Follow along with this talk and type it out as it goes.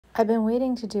I've been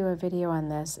waiting to do a video on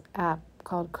this app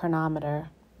called Cronometer.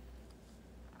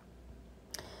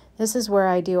 This is where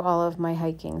I do all of my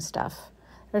hiking stuff.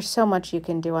 There's so much you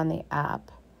can do on the app.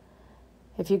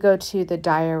 If you go to the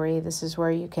diary, this is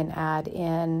where you can add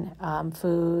in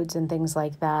foods and things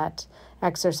like that,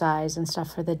 exercise and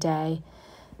stuff for the day.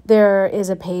 There is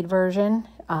a paid version.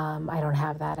 I don't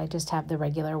have that. I just have the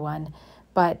regular one.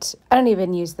 But I don't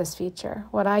even use this feature.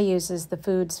 What I use is the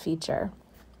foods feature.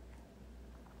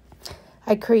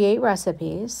 I create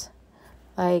recipes.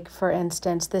 Like, for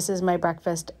instance, this is my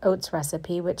breakfast oats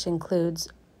recipe, which includes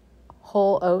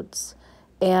whole oats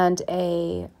and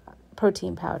a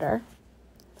protein powder.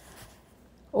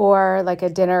 Or like a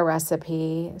dinner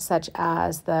recipe, such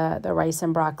as the rice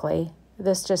and broccoli.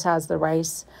 This just has the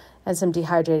rice and some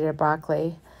dehydrated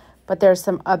broccoli. But there's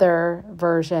some other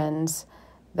versions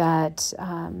that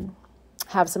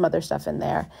have some other stuff in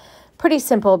there. Pretty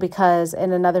simple, because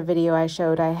in another video I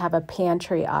showed I have a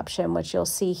pantry option, which you'll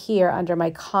see here under my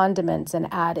condiments and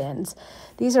add-ins.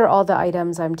 These are all the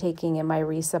items I'm taking in my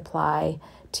resupply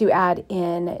to add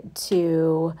in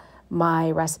to my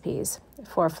recipes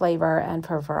for flavor and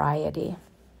for variety.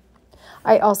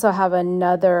 I also have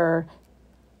another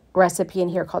recipe in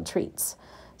here called treats.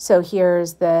 So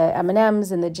here's the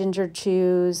M&Ms and the ginger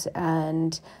chews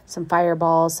and some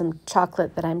fireballs, some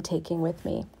chocolate that I'm taking with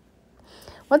me.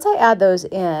 Once I add those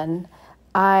in,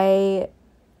 I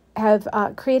have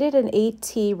created an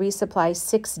AT Resupply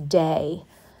 6-day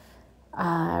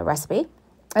recipe.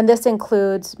 And this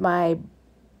includes my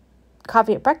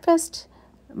coffee at breakfast,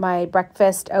 my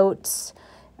breakfast oats.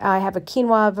 I have a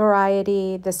quinoa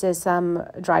variety. This is some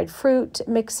dried fruit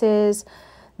mixes.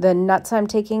 The nuts I'm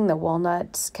taking, the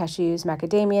walnuts, cashews,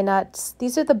 macadamia nuts.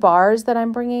 These are the bars that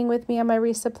I'm bringing with me on my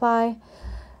resupply.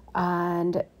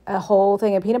 And a whole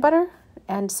thing of peanut butter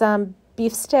and some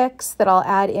beef sticks that I'll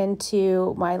add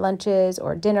into my lunches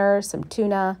or dinner, some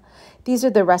tuna. These are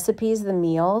the recipes, the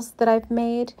meals that I've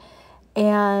made.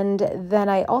 And then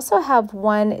I also have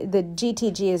one, the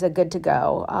GTG is a good to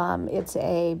go. It's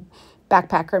a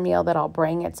backpacker meal that I'll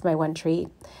bring. It's my one treat.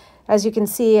 As you can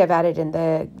see, I've added in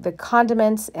the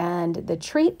condiments and the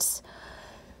treats.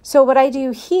 So what I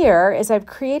do here is I've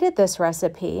created this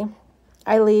recipe.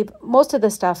 I leave most of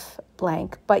the stuff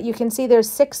blank, but you can see there's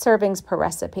 6 servings per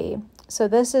recipe. So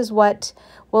this is what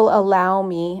will allow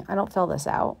me, I don't fill this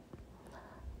out,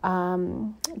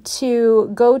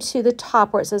 to go to the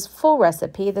top where it says full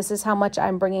recipe. This is how much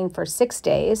I'm bringing for 6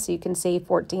 days. So you can see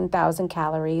 14,000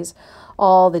 calories,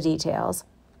 all the details.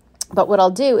 But what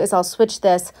I'll do is I'll switch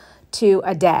this to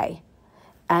a day.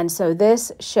 And so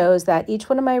this shows that each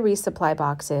one of my resupply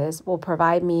boxes will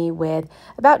provide me with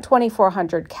about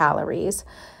 2,400 calories,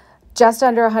 just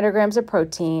under 100 grams of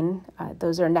protein.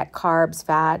 Those are net carbs,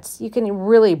 fats. You can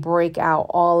really break out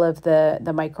all of the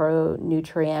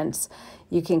micronutrients.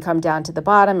 You can come down to the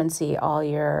bottom and see all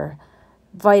your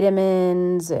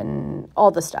vitamins and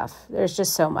all the stuff. There's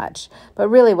just so much. But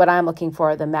really what I'm looking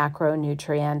for are the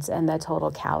macronutrients and the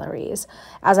total calories.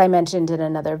 As I mentioned in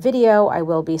another video, I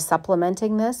will be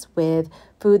supplementing this with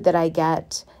food that I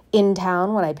get in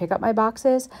town when I pick up my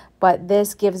boxes, but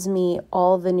this gives me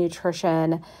all the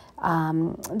nutrition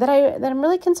that I'm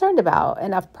really concerned about.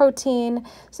 Enough protein,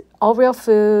 all real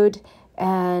food,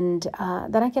 and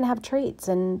then I can have treats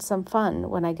and some fun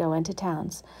when I go into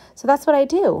towns. So that's what I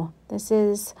do.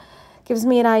 This gives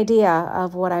me an idea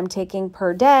of what I'm taking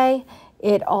per day.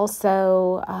 It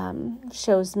also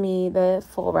shows me the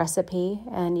full recipe,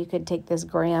 and you could take this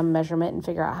gram measurement and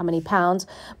figure out how many pounds.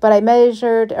 But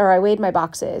I weighed my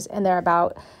boxes, and they're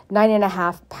about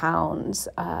 9.5 pounds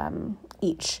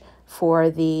each for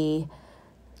the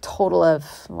total of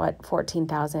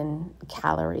 14,000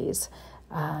 calories.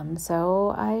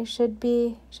 So I should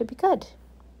be good.